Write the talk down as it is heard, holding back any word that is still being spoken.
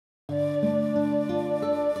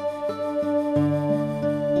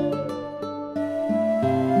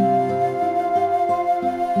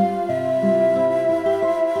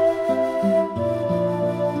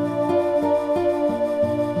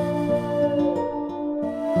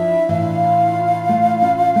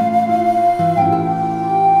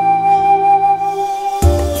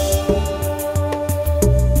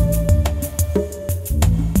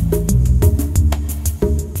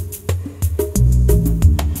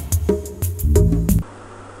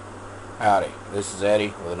This is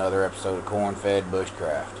Eddie with another episode of Corn-Fed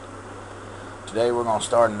Bushcraft. Today we're going to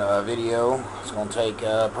start a video. It's going to take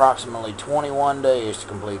approximately 21 days to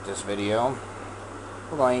complete this video.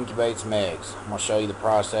 We're going to incubate some eggs. I'm going to show you the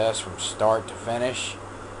process from start to finish.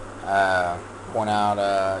 Point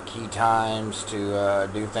out key times to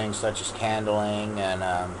do things such as candling and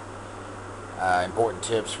important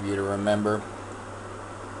tips for you to remember.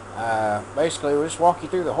 Basically, we'll just walk you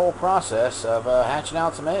through the whole process of hatching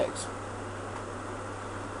out some eggs.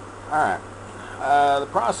 Alright, the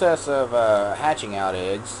process of hatching out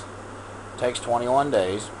eggs takes 21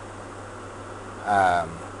 days. From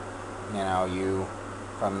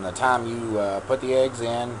the time you put the eggs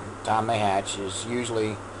in, the time they hatch is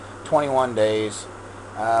usually 21 days.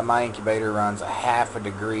 My incubator runs a half a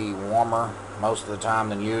degree warmer most of the time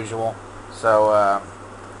than usual, so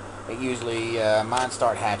it usually, mine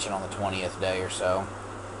start hatching on the 20th day or so.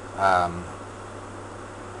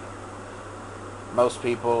 Most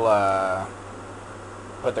people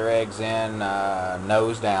put their eggs in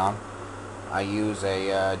nose down. I use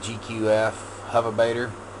a GQF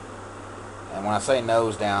hoverbaiter, and when I say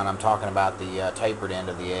nose down, I'm talking about the tapered end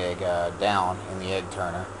of the egg down in the egg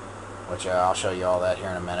turner, which I'll show you all that here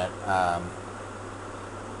in a minute.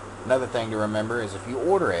 Another thing to remember is if you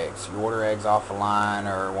order eggs off the line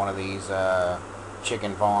or one of these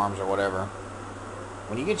chicken farms or whatever,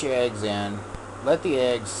 when you get your eggs in, let the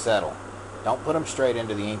eggs settle. Don't put them straight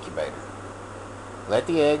into the incubator. Let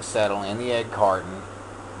the eggs settle in the egg carton,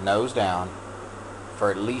 nose down, for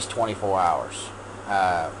at least 24 hours.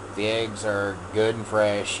 If the eggs are good and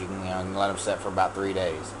fresh, you can let them set for about 3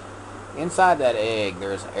 days. Inside that egg,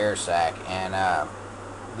 there's an air sac, and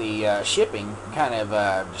the shipping kind of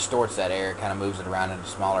distorts that air, kind of moves it around into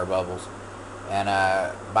smaller bubbles. And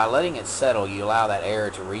by letting it settle, you allow that air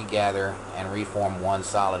to regather and reform one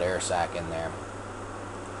solid air sac in there.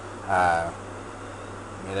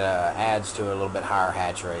 It adds to a little bit higher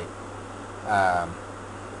hatch rate.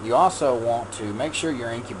 You also want to make sure your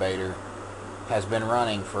incubator has been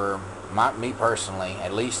running for, me personally,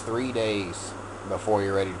 at least 3 days before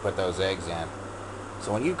you're ready to put those eggs in.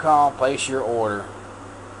 So when you call, place your order,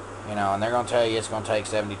 and they're going to tell you it's going to take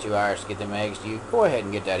 72 hours to get them eggs to you, go ahead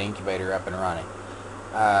and get that incubator up and running.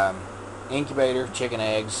 Incubator, chicken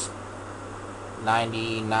eggs,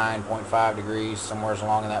 99.5 degrees, somewhere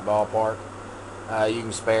along in that ballpark. You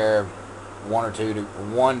can spare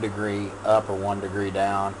 1 degree up or 1 degree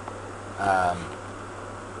down. That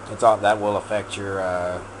will affect your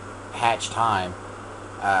hatch time.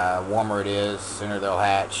 Warmer it is, sooner they'll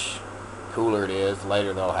hatch. Cooler it is,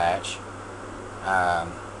 later they'll hatch.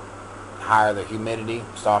 Higher the humidity,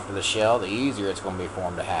 softer the shell, the easier it's going to be for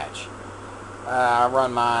them to hatch. I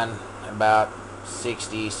run mine about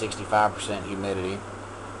 60-65% humidity.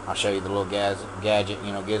 I'll show you the little gadget,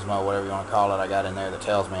 gizmo, whatever you want to call it, I got in there that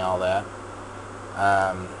tells me all that.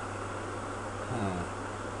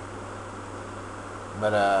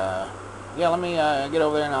 Yeah, let me get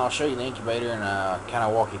over there and I'll show you the incubator and kind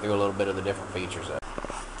of walk you through a little bit of the different features of it.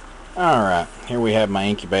 Alright, here we have my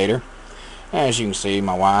incubator. As you can see,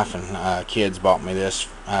 my wife and kids bought me this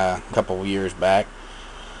a couple of years back.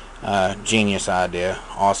 Genius idea,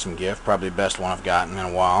 awesome gift, probably the best one I've gotten in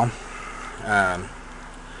a while.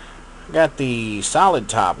 Got the solid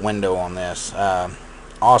top window on this.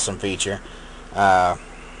 Awesome feature. You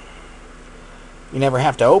never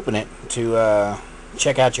have to open it to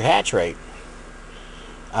check out your hatch rate.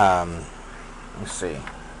 Let's see.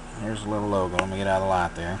 Here's a little logo. Let me get out of the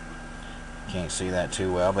light there. Can't see that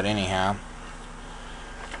too well, but anyhow,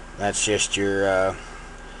 that's just your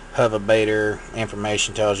hoverbaiter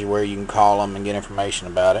information. Tells you where you can call them and get information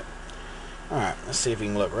about it. Alright, let's see if we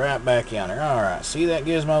can look right back yonder. Alright, see that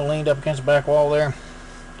gizmo leaned up against the back wall there?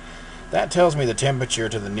 That tells me the temperature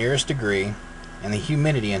to the nearest degree and the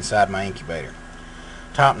humidity inside my incubator.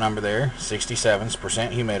 Top number there, 67%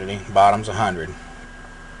 humidity, bottom's 100.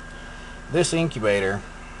 This incubator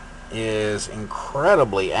is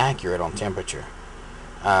incredibly accurate on temperature.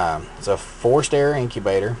 It's a forced air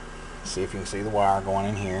incubator. See if you can see the wire going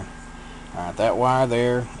in here. Alright, that wire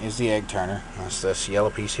there is the egg turner. That's this yellow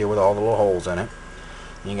piece here with all the little holes in it.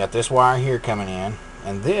 You got this wire here coming in,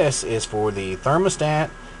 and this is for the thermostat,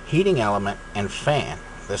 heating element, and fan.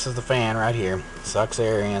 This is the fan right here. Sucks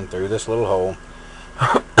air in through this little hole.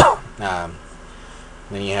 Then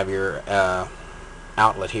you have your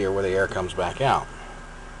outlet here where the air comes back out.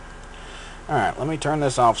 Alright, let me turn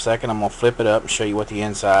this off a second. I'm going to flip it up and show you what the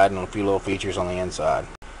inside and a few little features on the inside.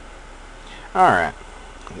 Alright,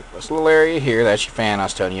 this little area here, that's your fan I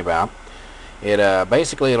was telling you about. It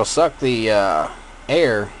basically it'll suck the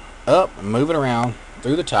air up and move it around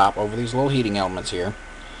through the top over these little heating elements here,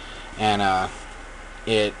 and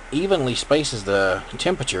it evenly spaces the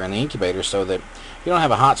temperature in the incubator so that you don't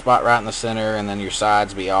have a hot spot right in the center and then your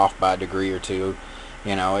sides be off by a degree or two.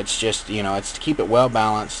 It's just, it's to keep it well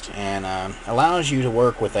balanced, and allows you to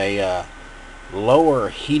work with a lower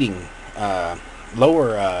heating,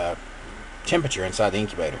 lower temperature inside the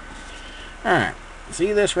incubator. Alright,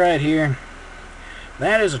 see this right here?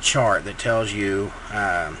 That is a chart that tells you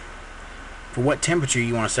for what temperature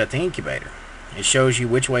you want to set the incubator. It shows you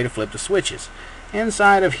which way to flip the switches.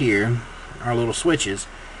 Inside of here are little switches,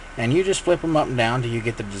 and you just flip them up and down till you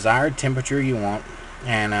get the desired temperature you want.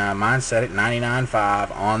 And mine's set at 99.5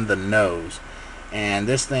 on the nose, and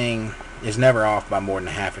this thing is never off by more than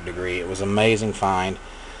a half a degree. It was an amazing find.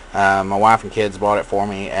 My wife and kids bought it for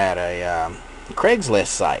me at a Craigslist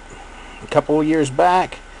site a couple of years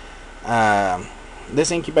back. This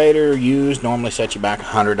incubator used normally sets you back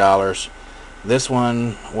 $100. This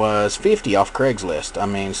one was $50 off Craigslist. I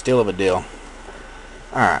mean, still of a deal.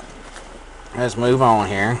 Alright, let's move on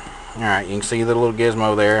here. Alright, you can see the little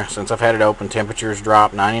gizmo there. Since I've had it open, temperatures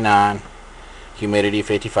dropped 99, humidity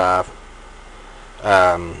 55.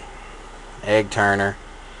 Egg turner.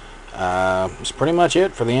 That's pretty much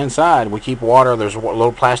it for the inside. We keep water. There's a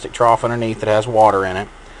little plastic trough underneath that has water in it,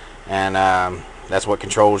 and that's what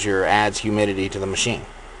controls your adds humidity to the machine.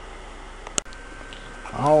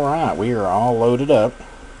 Alright, we are all loaded up.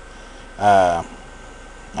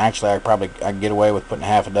 Actually, I'd get away with putting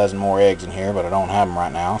half a dozen more eggs in here, but I don't have them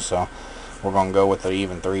right now, so we're going to go with an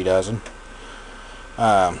even 3 dozen.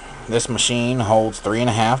 This machine holds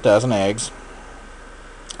 3.5 dozen eggs.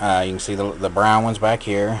 You can see the brown ones back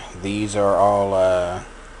here. These are all,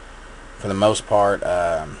 for the most part,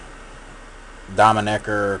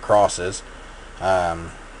 Dominecker crosses. For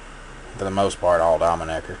the most part, all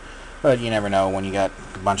Dominecker. But you never know when you got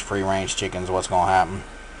a bunch of free-range chickens what's going to happen.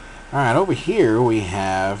 Alright, over here we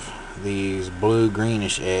have these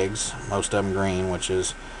blue-greenish eggs. Most of them green, which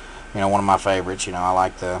is, one of my favorites. I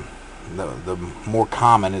like the more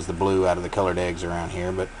common is the blue out of the colored eggs around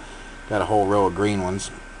here, but got a whole row of green ones.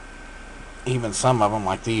 Even some of them,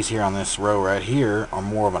 like these here on this row right here, are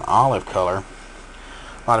more of an olive color.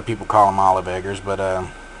 A lot of people call them olive eggers, but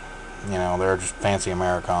they're just fancy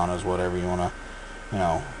Americanas, whatever you want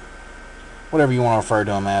to, whatever you want to refer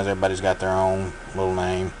to them as. Everybody's got their own little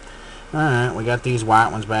name. Alright, we got these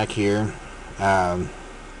white ones back here. Can't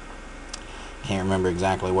remember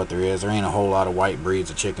exactly what there is. There ain't a whole lot of white breeds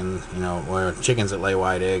of chickens, or chickens that lay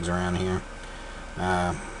white eggs around here.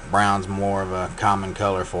 Brown's more of a common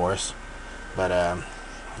color for us. But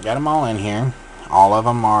got them all in here. All of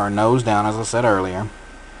them are nose down, as I said earlier.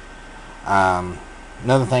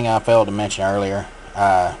 Another thing I failed to mention earlier,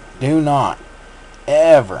 do not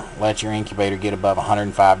ever let your incubator get above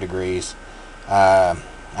 105 degrees.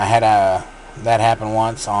 I had that happen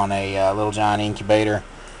once on a Little Giant incubator.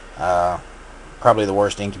 Probably the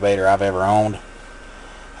worst incubator I've ever owned.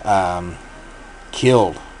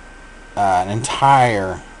 Killed an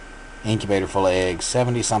entire incubator full of eggs.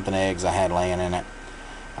 70 something eggs I had laying in it.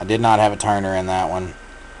 I did not have a turner in that one,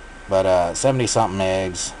 but 70 something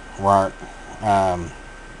eggs weren't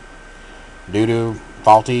due to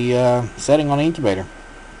faulty setting on the incubator.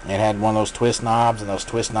 It had one of those twist knobs, and those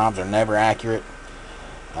twist knobs are never accurate.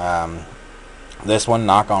 This one,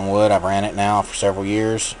 knock on wood, I've ran it now for several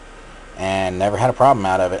years and never had a problem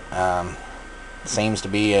out of it. Seems to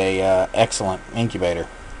be a excellent incubator.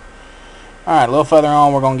 Alright, a little further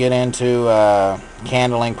on we're going to get into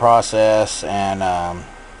candling process and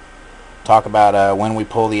talk about when we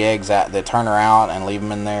pull the eggs out, the turner out, and leave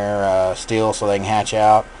them in there still so they can hatch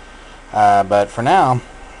out. But for now,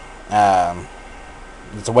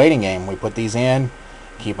 it's a waiting game. We put these in,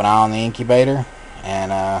 keep an eye on the incubator,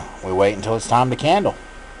 and we wait until it's time to candle.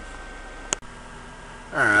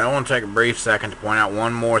 Alright, I want to take a brief second to point out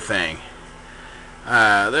one more thing.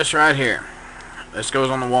 This right here, this goes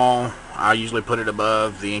on the wall. I usually put it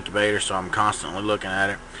above the incubator so I'm constantly looking at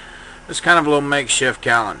it. It's kind of a little makeshift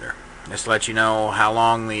calendar. This lets you know how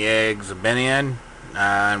long the eggs have been in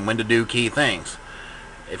and when to do key things.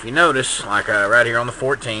 If you notice, like right here on the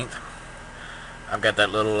 14th, I've got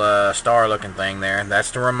that little star looking thing there.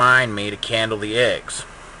 That's to remind me to candle the eggs.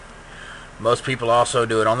 Most people also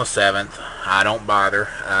do it on the 7th. I don't bother.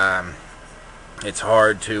 It's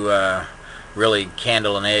hard to really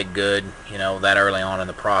candle an egg good, that early on in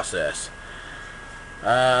the process.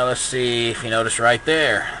 Let's see if you notice right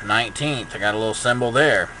there, 19th, I got a little symbol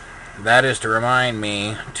there. That is to remind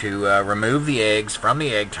me to remove the eggs from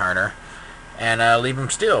the egg turner and leave them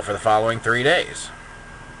still for the following 3 days.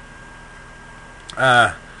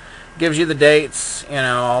 Gives you the dates,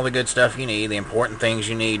 all the good stuff you need, the important things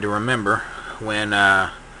you need to remember when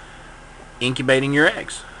incubating your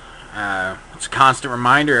eggs. It's a constant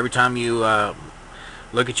reminder every time you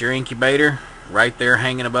look at your incubator, right there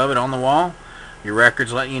hanging above it on the wall. Your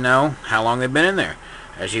records let you know how long they've been in there.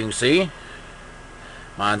 As you can see,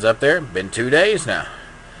 mine's up there. Been 2 days now.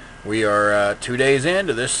 We are 2 days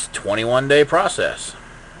into this 21-day process.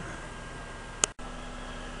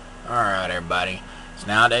 Alright everybody, it's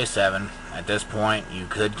now day 7. At this point, you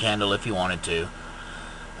could candle if you wanted to.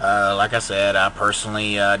 Like I said, I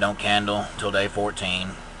personally don't candle till day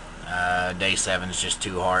 14. Day 7 is just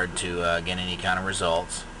too hard to get any kind of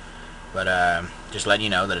results. But just letting you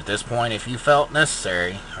know that at this point, if you felt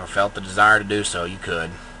necessary or felt the desire to do so, you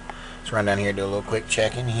could. Let's run down here and do a little quick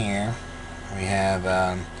check in here. We have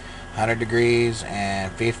 100 degrees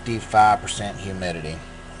and 55% humidity.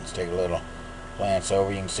 Let's take a little glance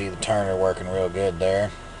over. You can see the turner working real good there.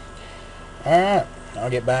 Alright, I'll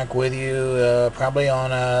get back with you probably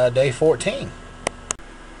on day 14.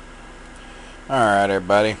 Alright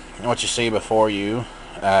everybody, what you see before you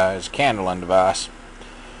is a candling device.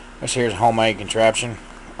 This here's a homemade contraption.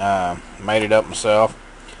 Made it up myself.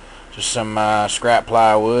 Just some scrap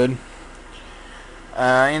plywood.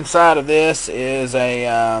 Inside of this is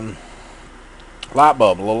a light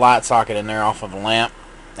bulb, a little light socket in there off of a lamp,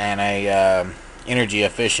 and a energy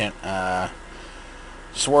efficient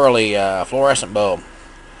swirly fluorescent bulb.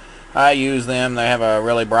 I use them. They have a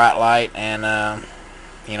really bright light, and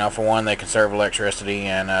you know, for one, they conserve electricity,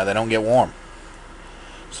 and they don't get warm.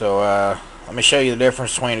 So let me show you the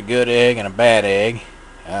difference between a good egg and a bad egg.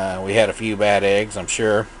 We had a few bad eggs, I'm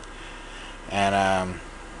sure, and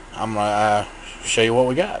I'm gonna show you what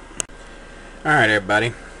we got. Alright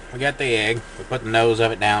everybody, we got the egg. We put the nose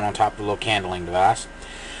of it down on top of the little candling device,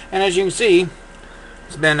 and as you can see,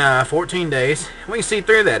 it's been 14 days. We can see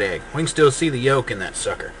through that egg. We can still see the yolk in that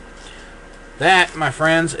sucker. That, my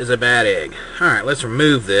friends, is a bad egg. Alright, let's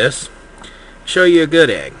remove this. Show you a good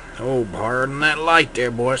egg. Oh, pardon that light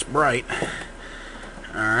there, boy. It's bright.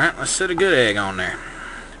 Alright, let's set a good egg on there.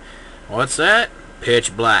 What's that?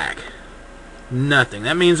 Pitch black. Nothing.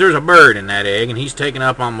 That means there's a bird in that egg, and he's taking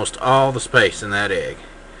up almost all the space in that egg.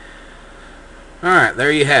 Alright,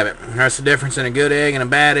 there you have it. That's the difference in a good egg and a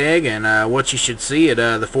bad egg, and what you should see at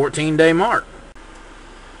the 14-day mark.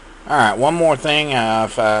 Alright, one more thing I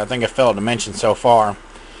think I failed to mention so far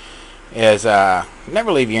is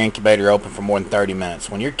never leave your incubator open for more than 30 minutes.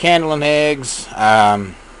 When you're candling eggs,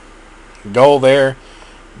 goal there,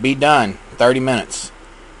 be done 30 minutes.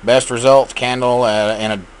 Best results, candle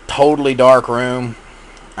in a totally dark room.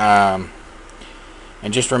 And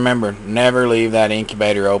just remember, never leave that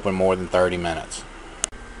incubator open more than 30 minutes.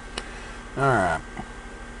 Alright.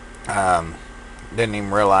 Didn't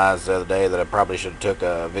even realize the other day that I probably should have took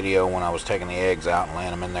a video when I was taking the eggs out and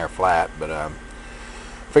laying them in there flat, but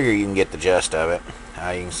figure you can get the gist of it.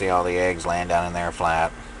 You can see all the eggs laying down in there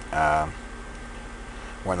flat.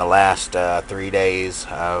 We're in the last 3 days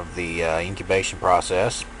of the incubation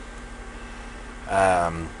process.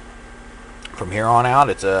 From here on out,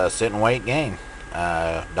 it's a sit and wait game.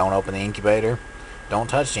 Don't open the incubator. Don't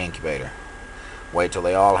touch the incubator. Wait till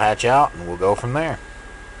they all hatch out, and we'll go from there.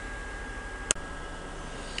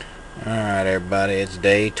 Alright everybody, it's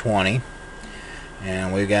day 20,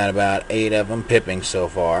 and we've got about 8 of them pipping so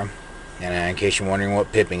far. And in case you're wondering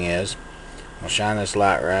what pipping is, I'll shine this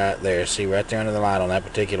light right there. See, right there under the light on that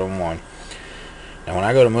particular one. Now when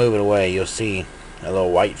I go to move it away, you'll see a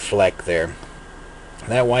little white fleck there.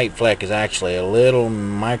 That white fleck is actually a little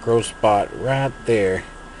micro spot right there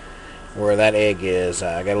where that egg is.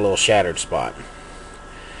 I got a little shattered spot.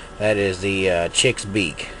 That is the chick's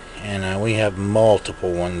beak, and we have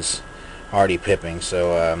multiple ones already pipping.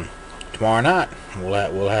 So tomorrow night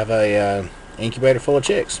we'll have a incubator full of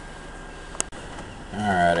chicks.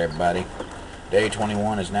 Alright everybody, day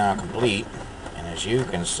 21 is now complete, and as you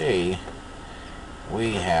can see,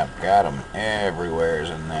 we have got them everywhere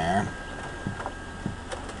in there.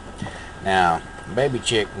 Now, a baby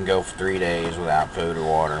chick can go for 3 days without food or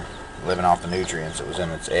water, living off the nutrients that was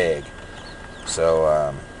in its egg.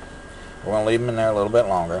 So we're going to leave them in there a little bit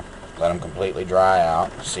longer, let them completely dry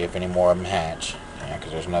out, see if any more of them hatch. Yeah,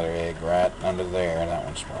 because there's another egg right under there. That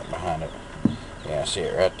one's right behind it. Yeah, see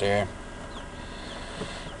it right there?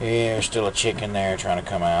 Yeah, there's still a chick in there trying to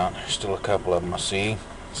come out. There's still a couple of them I see.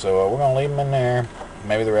 So we're going to leave them in there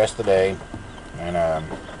maybe the rest of the day and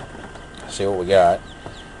see what we got.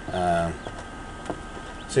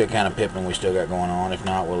 See what kind of pipping we still got going on. If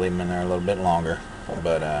not, we'll leave them in there a little bit longer.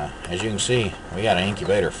 But as you can see, we got an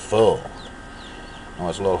incubator full. Well,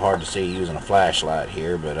 it's a little hard to see using a flashlight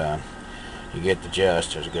here, but you get the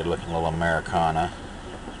gist. There's a good looking little Americana,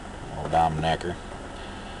 little Dom Necker.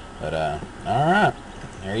 But alright,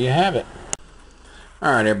 there you have it.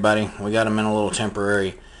 Alright everybody, we got them in a little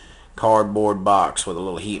temporary cardboard box with a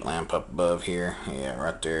little heat lamp up above here. Yeah,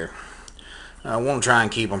 right there. I want to try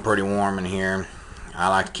and keep them pretty warm in here. I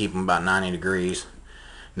like to keep them about 90 degrees.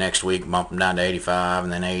 Next week bump them down to 85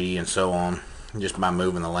 and then 80 and so on, just by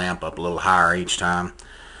moving the lamp up a little higher each time.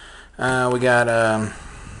 We got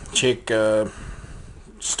chick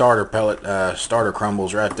starter pellet, starter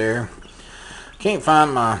crumbles right there. Can't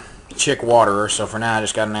find my chick waterer, so for now I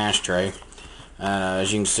just got an ashtray.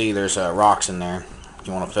 As you can see, there's rocks in there.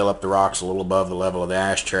 You want to fill up the rocks a little above the level of the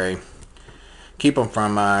ashtray. Keep them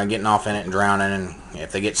from getting off in it and drowning, and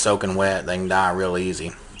if they get soaking wet, they can die real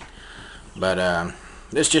easy. But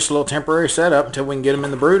this is just a little temporary setup until we can get them in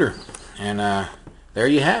the brooder. And there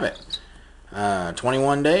you have it.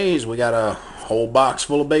 21 days, we got a whole box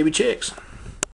full of baby chicks.